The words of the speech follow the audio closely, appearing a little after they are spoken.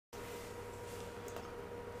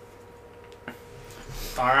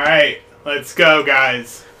Alright, let's go,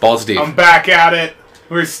 guys. Balls deep. I'm back at it.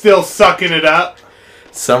 We're still sucking it up.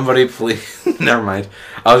 Somebody please... Never mind.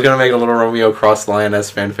 I was going to make a Little Romeo cross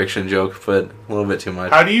Lioness fanfiction joke, but a little bit too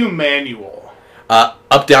much. How do you manual?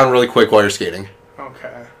 Up, down really quick while you're skating.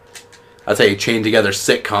 Okay. That's how you chain together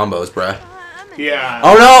sick combos, bruh. Yeah.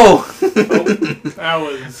 Oh no! That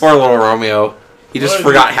was... Poor Little Romeo. He just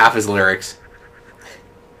forgot half his lyrics.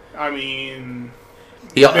 I mean...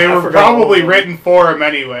 They were probably written for him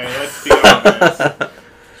anyway, let's be honest.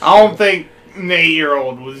 I don't think an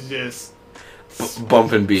 8-year-old was just...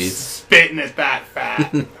 bumping beats. Spitting it that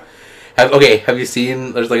fat. Have you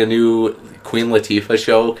seen, there's like a new Queen Latifah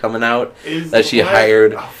show coming out that she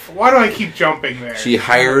hired... Why do I keep jumping there? She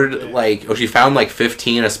hired, she found like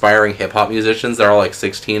 15 aspiring hip-hop musicians that are all like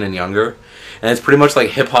 16 and younger. And it's pretty much like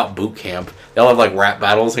hip-hop boot camp. They all have like rap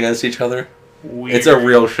battles against each other. Weird. It's a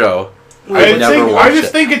real show. I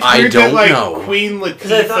just think it's weird that like Queen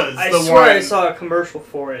Latifah's I the swear one. I saw a commercial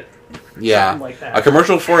for it. Yeah, like that. A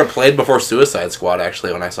commercial for it played before Suicide Squad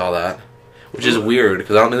actually when I saw that, which is weird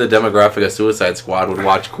because I don't think the demographic of Suicide Squad would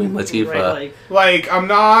watch Queen Latifah. Right, like I'm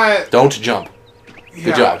not. Don't jump. Yeah,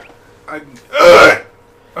 Good job.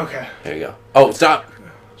 Okay. There you go. Oh, stop.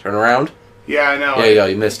 Turn around. Yeah, I know. There you go.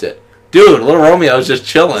 You missed it, dude. Little Romeo's just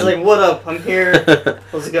chilling. He's like, "What up? I'm here.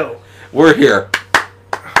 Let's go." We're here.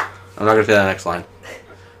 I'm not gonna say that next line.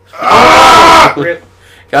 Rip.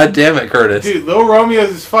 God damn it, Curtis. Dude, Lil Romeo's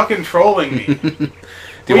is fucking trolling me. Do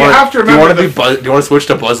you want to switch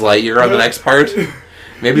to Buzz Lightyear on the next part?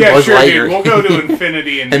 Maybe yeah, Buzz sure, Lightyear. Dude. We'll go to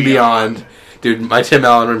infinity and beyond. Dude, my Tim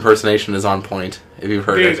Allen impersonation is on point, if you've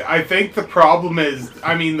heard it. Dude, I think the problem is,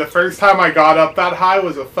 I mean, the first time I got up that high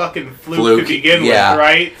was a fucking fluke to begin with,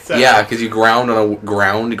 right? So. Yeah, because you ground on a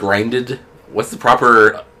grinded. What's the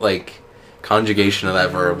proper, conjugation of that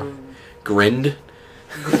verb? Grind?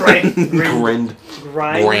 Grind.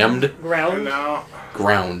 Grammed? Ground? No.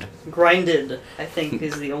 Ground. Grinded, I think,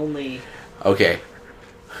 is the only... Okay.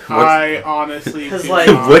 I honestly...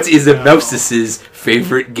 What is a mouse's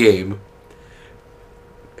favorite game?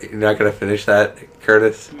 You're not going to finish that,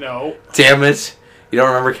 Curtis? No. Damn it. You don't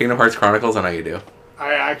remember Kingdom Hearts Chronicles? I know you do.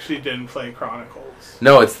 I actually didn't play Chronicles.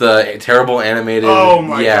 No, it's the terrible animated... Oh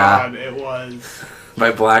my god, it was.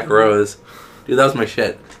 By Black Rose. Dude, that was my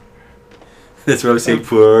shit. That's what I'm saying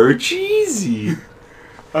for cheesy.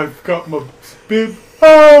 I've got my bib.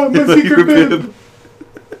 Ah, my secret bib.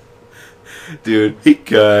 Dude, hey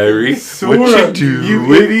Kyrie, Sora, what you do?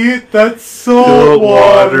 You idiot, that's salt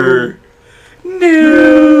water.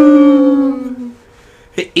 No.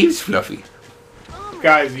 Hey, Eve's Fluffy.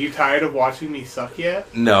 Guys, are you tired of watching me suck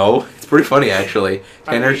yet? No, it's pretty funny actually.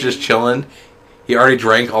 Tanner's just chilling. He already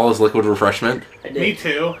drank all his liquid refreshment. Me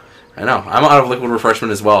too. I know. I'm out of liquid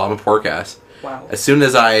refreshment as well. I'm a pork ass. Wow. As soon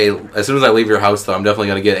as I leave your house, though, I'm definitely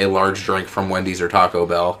going to get a large drink from Wendy's or Taco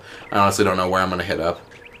Bell. I honestly don't know where I'm going to hit up.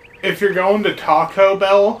 If you're going to Taco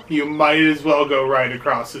Bell, you might as well go right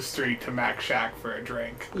across the street to Mac Shack for a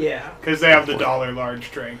drink. Yeah. Because they have the $1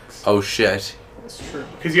 large drinks. Oh shit. That's true.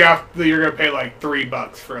 Because you're going to pay like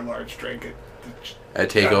 $3 for a large drink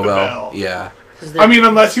at Taco Bell. Yeah. I mean,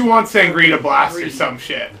 unless you want Sangrita Blast or some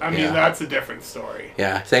shit. I mean, that's a different story.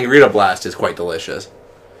 Yeah, Sangrita Blast is quite delicious.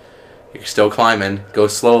 You're still climbing. Go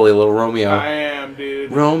slowly, little Romeo. I am,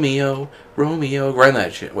 dude. Romeo, grind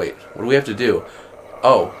that shit. Wait, what do we have to do?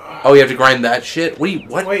 Oh, you have to grind that shit?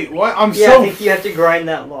 What? Wait, what? I think you have to grind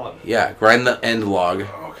that log. Yeah, grind the end log.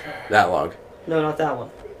 Okay. That log. No, not that one.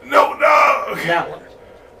 No! Okay. That one.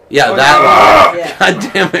 Yeah, that log. Yeah. God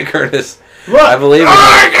damn it, Curtis. Look, I believe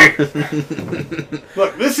in you.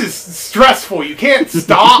 Look, this is stressful. You can't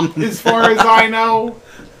stop, as far as I know.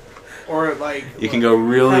 Or, you can go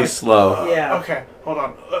really slow. Yeah. Okay, hold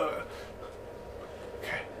on.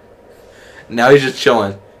 Okay. Now he's just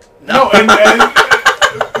chilling. No, and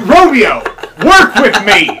Romeo, work with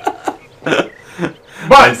me! But...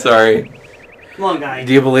 I'm sorry. Come on, guy.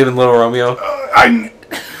 Do you believe in little Romeo? No.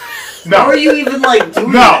 How are you even, doing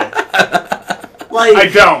that? I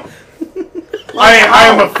don't. I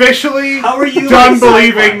am officially done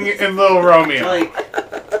believing in Little Romeo.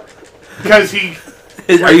 Because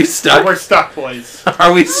Are you stuck? We're stuck, boys.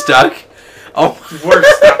 Are we stuck? Oh, we're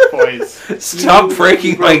stuck, boys. Stop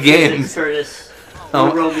breaking my games. Curtis.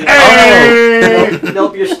 Oh. Romeo. Hey!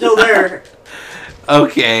 Nope, you're still there.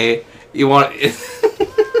 Okay, you want?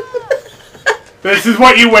 This is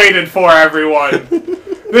what you waited for, everyone.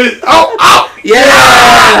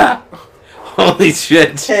 Yeah! Holy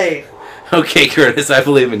shit. Hey. Okay, Curtis, I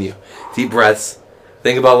believe in you. Deep breaths.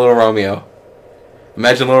 Think about little Romeo.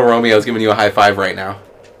 Imagine little Romeo's giving you a high five right now.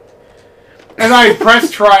 And I press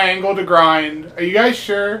triangle to grind. Are you guys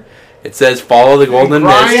sure? It says follow the golden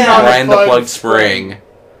mist, grind the plugged spring.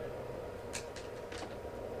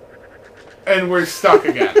 And we're stuck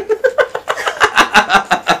again.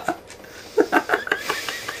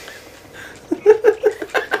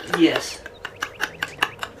 Yes.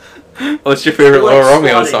 What's your favorite Little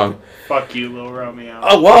Romeo song? Fuck you, Little Romeo.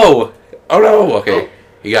 Oh, whoa! Oh, no! Okay.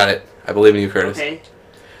 You got it. I believe in you, Curtis. Okay.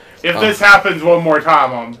 If this happens one more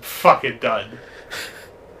time, I'm fucking done.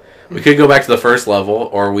 We could go back to the first level,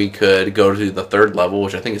 or we could go to the third level,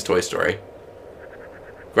 which I think is Toy Story.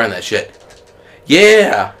 Grind that shit.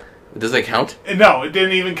 Yeah! Does that count? No, it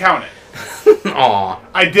didn't even count it. Aw.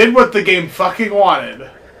 I did what the game fucking wanted.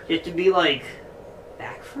 You have to be, like,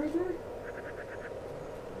 back further?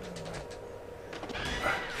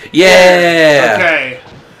 Yeah! Okay.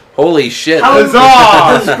 Holy shit. How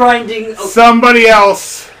Huzzah! grinding... Okay. Somebody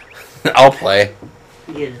else. I'll play.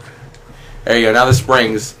 Yeah. There you go. Now the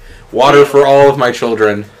springs. Water for all of my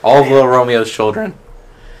children. All of Little Romeo's children.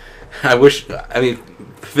 I mean,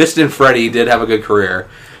 Fist and Freddy did have a good career,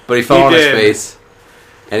 but he fell on his face.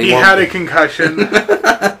 And he had a concussion.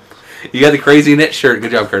 You got the crazy knit shirt.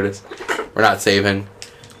 Good job, Curtis. We're not saving.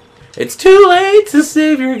 It's too late to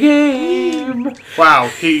save your game. Wow,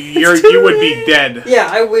 you would be dead. Yeah,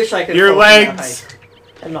 I wish I could. Your legs.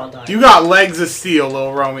 I'm not dying. You got legs of steel,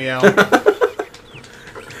 Little Romeo.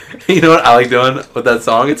 You know what I like doing with that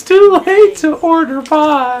song? It's too late to order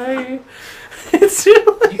pie. It's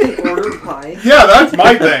too late. You can order pie. Yeah, that's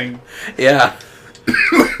my thing. Yeah.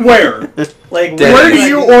 Where? Like, where do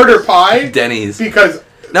you order pie? Denny's. Because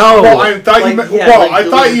no. Well, I thought like, you meant. yeah, well, like I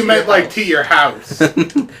thought you to meant your like house. to your house.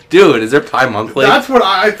 Dude, is there pie monthly? That's what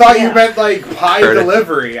I thought you Yeah. meant, like pie Curtis.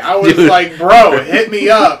 delivery. I was Dude. like, bro, hit me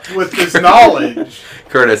up with this knowledge.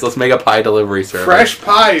 Curtis, let's make a pie delivery service. Fresh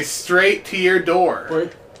pie straight to your door.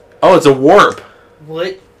 What? Oh, it's a warp.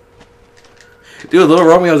 What? Dude, Little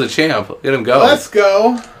Romeo's a champ. Let him go. Let's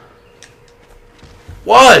go.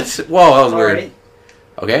 What? Whoa, that was weird. Alright.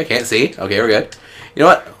 Okay, I can't see. Okay, we're good. You know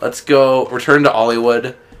what? Let's go. Return to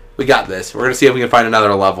Hollywood. We got this. We're gonna see if we can find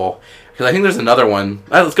another level. Because I think there's another one.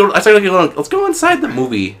 Let's go. Let's go inside the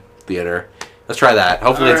movie theater. Let's try that.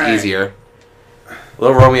 Hopefully it's Alright. easier.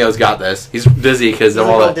 Little Romeo's got this. He's dizzy because of He's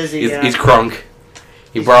a all little the. dizzy, He's, yeah. he's crunk.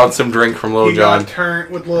 He borrowed some drink from Little He John got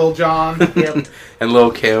turned with Lil John. Yep. and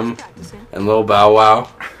Little Kim and Little Bow Wow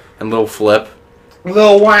and Little Flip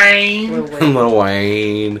Lil Wayne. Little and Wayne. Little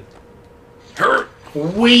Wayne.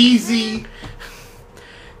 Wheezy.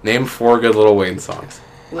 Name 4 good Little Wayne songs.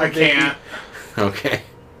 I can't. Okay.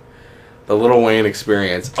 The Little Wayne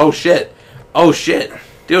experience. Oh shit. Oh shit.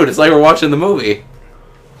 Dude, it's like we're watching the movie.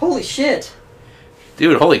 Holy shit.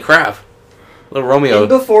 Dude, holy crap. Little Romeo. And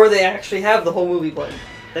before they actually have the whole movie playing.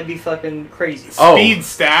 That'd be fucking crazy. Oh. Speed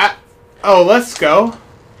stat. Oh, let's go.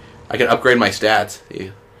 I can upgrade my stats.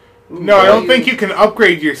 Ooh, No, I don't think you can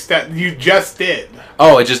upgrade your stat. You just did.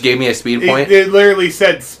 Oh, it just gave me a speed point? It literally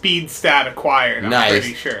said speed stat acquired. I'm Nice.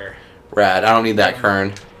 pretty sure. Rad. I don't need that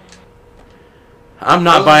Kern. I'm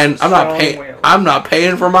not Those buying I'm not strong paying whales. I'm not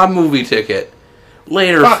paying for my movie ticket.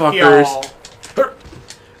 Later, Fuck fuckers. y'all.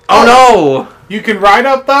 Oh no! You can ride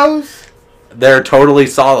up those? They're totally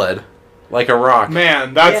solid. Like a rock.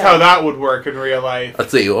 Man, that's Yeah. how that would work in real life.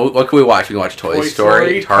 Let's see. What can we watch? We can watch Toy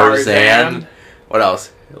Story, Tarzan. What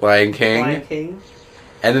else? Lion King. Lion King.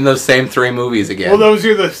 And then those same 3 movies again. Well, those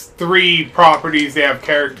are the 3 properties they have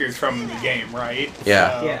characters from in the game, right?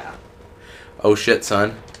 Yeah. So- Yeah. Oh shit,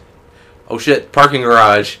 son. Oh shit, parking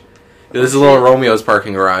garage. This is Little Romeo's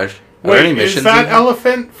parking garage. Are there any Wait, missions is that in here?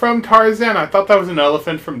 elephant from Tarzan? I thought that was an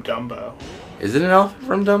elephant from Dumbo. Is it an elephant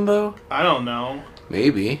from Dumbo? I don't know.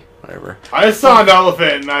 Maybe. Whatever. I just saw an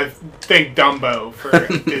elephant and I think Dumbo for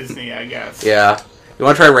Disney, I guess. Yeah. You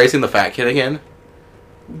want to try racing the fat kid again?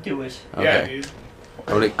 Do it. Yeah, Okay. dude.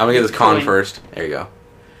 I'm gonna get this con Coin. first. There you go.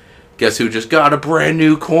 Guess who just got a brand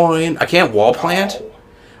new coin? I can't wall plant? Oh,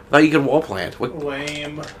 I thought you could wall plant. What?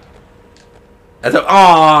 lame.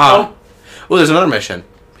 Oh, there's another mission.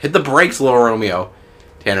 Hit the brakes, Little Romeo.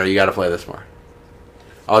 Tanner, you gotta play this more.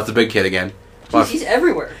 Oh, it's the big kid again. Jeez, he's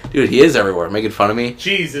everywhere. Dude, he is everywhere. Making fun of me.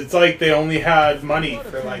 Jeez, it's like they only had money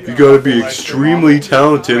for like. You gotta be a couple extremely extra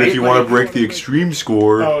talented models. if you want to break the extreme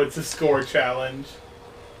score. Oh, it's a score challenge.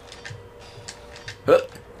 Huh.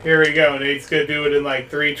 Here we go. Nate's gonna do it in like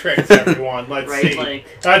 3 tricks, everyone. Let's Right, see. like-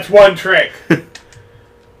 That's 1 trick.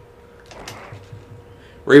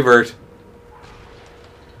 Revert.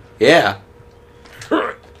 Yeah.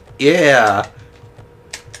 Yeah.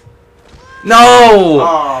 No!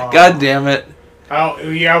 Aw. God damn it. Oh,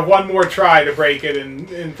 you have 1 more try to break it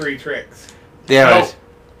in 3 tricks. Damn No. it.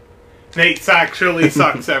 Nate's actually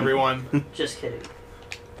sucks, everyone. Just kidding.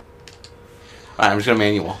 Alright, I'm just gonna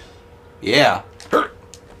manual. Yeah.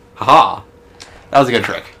 Haha. That was a good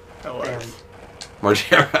trick. That was.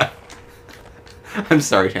 Margera. I'm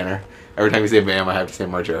sorry, Tanner. Every time you say bam, I have to say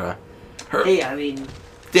Margera. Hey, I mean,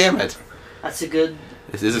 Damn it. that's a good.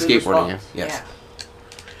 This is a good skateboarding game. response. Yes.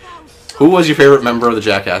 Who was your favorite member of the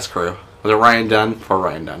Jackass crew? Was it Ryan Dunn? Poor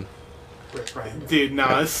Ryan Dunn. Dude,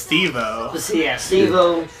 no, it's Steve-O. Yeah,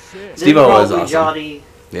 Steve-O. Steve-O was awesome. Johnny.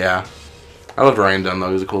 Yeah. I loved Ryan Dunn, though.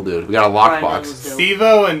 He was a cool dude. We got a Ryan Dunn lockbox. was dope.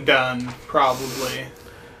 Steve-O and Dunn, probably.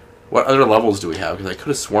 What other levels do we have? Because I could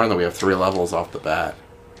have sworn that we have 3 levels off the bat.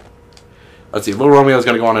 Let's see. Little Romeo's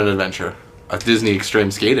going to go on an adventure. A Disney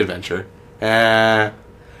Extreme Skate adventure. I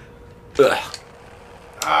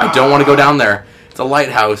don't want to go down there. It's a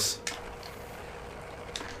lighthouse.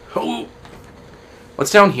 Oh.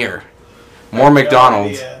 What's down here? More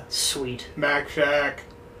McDonald's. Yeah. Sweet. Mac Shack.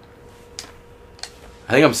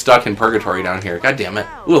 I think I'm stuck in purgatory down here. God damn it.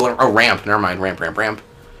 Ooh, a ramp. Never mind. Ramp.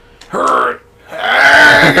 Hurt.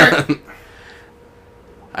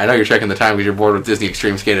 I know you're checking the time because you're bored with Disney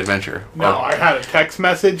Extreme Skate Adventure. No, I had a text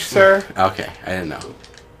message, sir. Okay, I didn't know.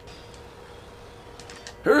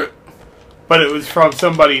 Hurt. But it was from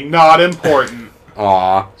somebody not important.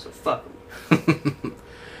 Aw. So fuck 'em.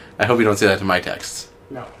 I hope you don't say that to my texts.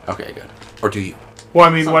 No. Okay, good. Or do you? Well, I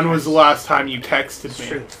mean, when was the last time you texted It's me?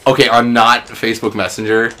 true. Okay, on not Facebook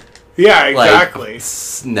Messenger. Yeah, exactly.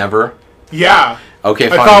 Like, never. Yeah. Okay,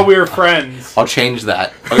 I fine. thought we were friends. I'll change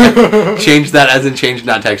that. Okay. Change that as in change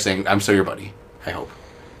not texting. I'm still your buddy. I hope.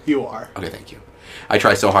 You are. Okay, thank you. I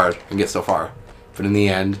try so hard and get so far. But in the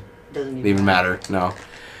end, Doesn't it even matter. No.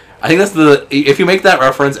 I think that's the... If you make that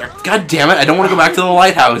reference... God damn it, I don't want to go back to the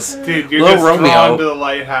lighthouse. Dude, you're Little just Romeo. drawn to the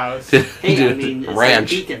lighthouse. Hey, I Dude, mean, it's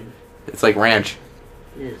ranch. like Beacon. It's like ranch.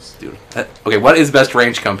 It is. Dude. Okay, what is best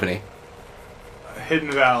ranch company?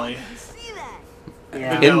 Hidden Valley.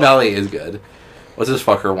 Yeah. Hidden Valley is good. What's this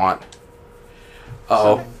fucker want?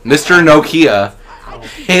 Uh-oh. Mr. Nokia.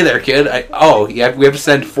 Hey there, kid. We have to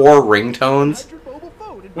send 4 ringtones?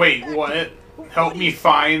 Wait, what? Help me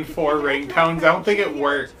find 4 ringtones? I don't think it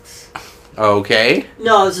works. Okay.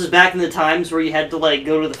 No, this is back in the times where you had to like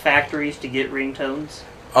go to the factories to get ringtones.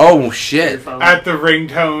 Oh, for your shit. phone. At the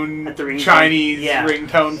ringtone, Chinese yeah.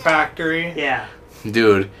 ringtone factory. Yeah.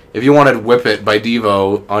 Dude, if you wanted Whip It by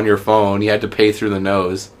Devo on your phone, you had to pay through the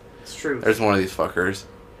nose. It's true. There's one of these fuckers.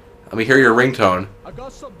 Let me hear your ringtone. I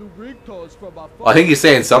got some new ringtones from my phone. Well, I think he's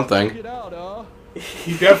saying something. Check it out, huh?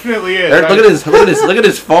 He definitely is. There, look at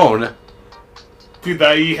his phone. Dude,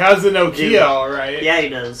 he has a Nokia, Dude. alright. Yeah, he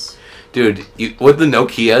does. Dude, with the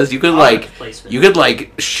Nokias, you could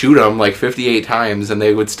shoot them like 58 times and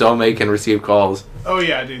they would still make and receive calls. Oh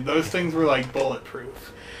yeah, dude, those things were like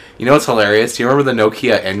bulletproof. You know what's hilarious? Do you remember the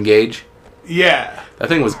Nokia N-Gage? Yeah. That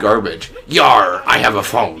thing was garbage. Yar, I have a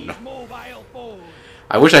phone.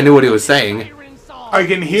 I wish I knew what he was saying. I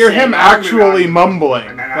can hear him actually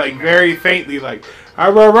mumbling, like very faintly, like.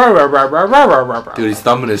 Dude, he's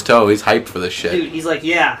thumbing his toe. He's hyped for this shit. Dude, he's like,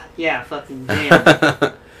 yeah, fucking damn.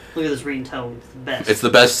 Look at this ringtone. It's the best. It's the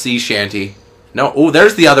best sea shanty. No, oh,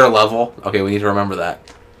 there's the other level. Okay, we need to remember that.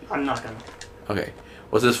 I'm not gonna. Okay,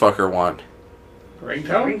 what's this fucker want?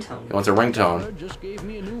 Ringtone? Ringtone. He wants a ringtone. Just gave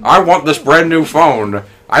me a new I want this brand new phone.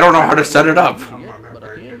 I don't know how to set it up. but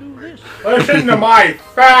I can't do this. Listen to my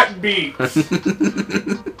fat beats.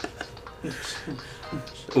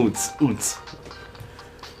 Oots.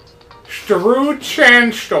 Staroo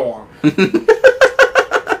Chanstorm.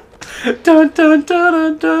 Dun dun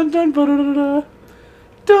dun dun dun dun dun.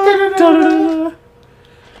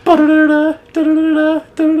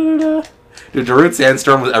 Dude, Darude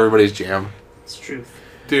Sandstorm was everybody's jam. It's truth.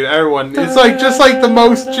 Dude, everyone, it's like just like the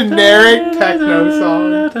most generic techno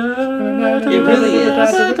song. It really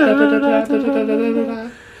is.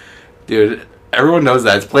 Dude, everyone knows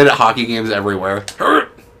that. It's played at hockey games everywhere.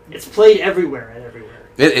 It's played everywhere and everywhere.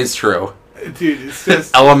 It is true. Dude, it's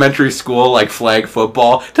just. Elementary school, like flag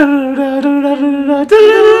football. Because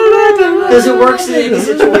it works in any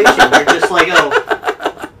situation. You're just like,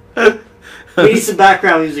 oh, we need some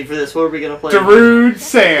background music for this. What are we gonna play? Darude Or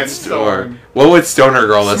Sandstorm. what would Stoner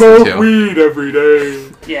Girl listen Smoke to? weed every day.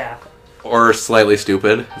 Yeah. Or Slightly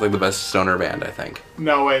Stupid. It's like the best stoner band, I think.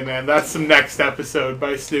 No way, man. That's some next episode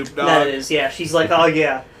by Snoop Dogg. That is, yeah. She's like, oh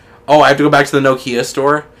yeah. Oh, I have to go back to the Nokia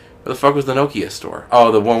store? Where the fuck was the Nokia store?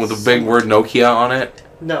 Oh, the one with the big word Nokia on it?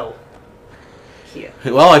 No. Yeah.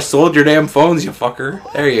 Well, I sold your damn phones, you fucker.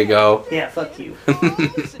 There you go. Yeah, fuck you.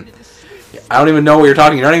 I don't even know what you're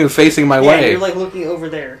talking. You're not even facing my Yeah, way. you're like looking over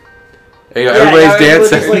there. There you go. Yeah, Everybody's yeah, everybody's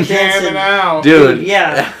dancing. like Jamming dancing. out. Dude.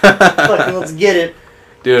 Yeah. Fucking let's get it.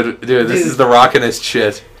 Dude, this is the rockinest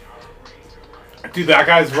shit. Dude, that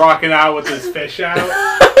guy's rocking out with his fish out.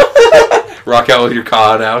 Rock out with your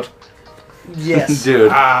cod out. Yes.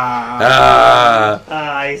 Dude.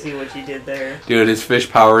 I see what you did there. Dude, his fish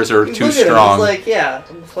powers are too Look at him, strong. he's like, yeah,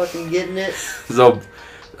 I'm fucking getting it. So,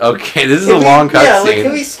 okay, this is Can a we- long Yeah, like, cutscene.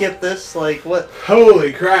 can we skip this? Like, what?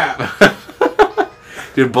 Holy crap.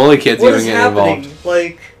 Dude, Bully Kid's What even is getting happening? involved.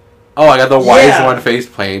 Like, Oh, I got the wise Yeah. one face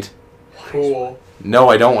paint. Cool. No,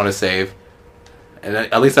 I don't want to save. And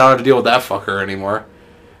at least I don't have to deal with that fucker anymore.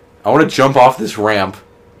 I want to jump off this ramp.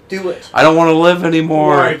 do it. I don't want to live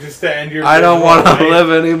anymore. Why, just to end your I don't want to life?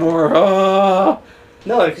 live anymore. Oh,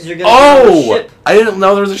 No, because you're gonna be on a ship. I didn't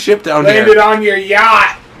know there was a ship down Landed here. on your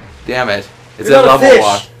yacht. Damn it. It's You're a not a level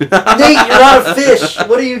fish. walk. Nate, you're not a fish.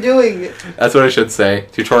 What are you doing? That's what I should say.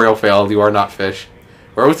 Tutorial failed. You are not fish.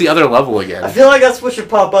 Where was the other level I again? feel like that's what should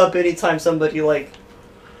pop up anytime somebody like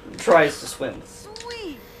tries to swim.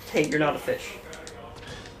 Sweet. Hey, you're not a fish.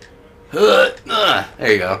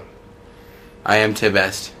 There you go. I am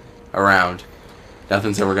Tibest. Around.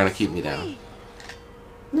 Nothing's ever gonna keep me down.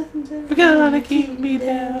 We're gonna keep me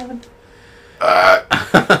down.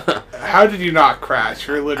 How did you not crash?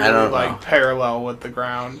 You're I literally don't like know. parallel with the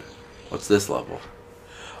ground. What's this level?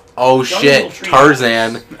 Oh Jungle shit, Tree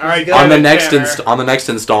Tarzan. House. All right, Go On the get it, next Tanner. on the next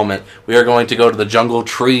installment, we are going to go to the Jungle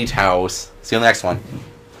Tree House. See you on the next one.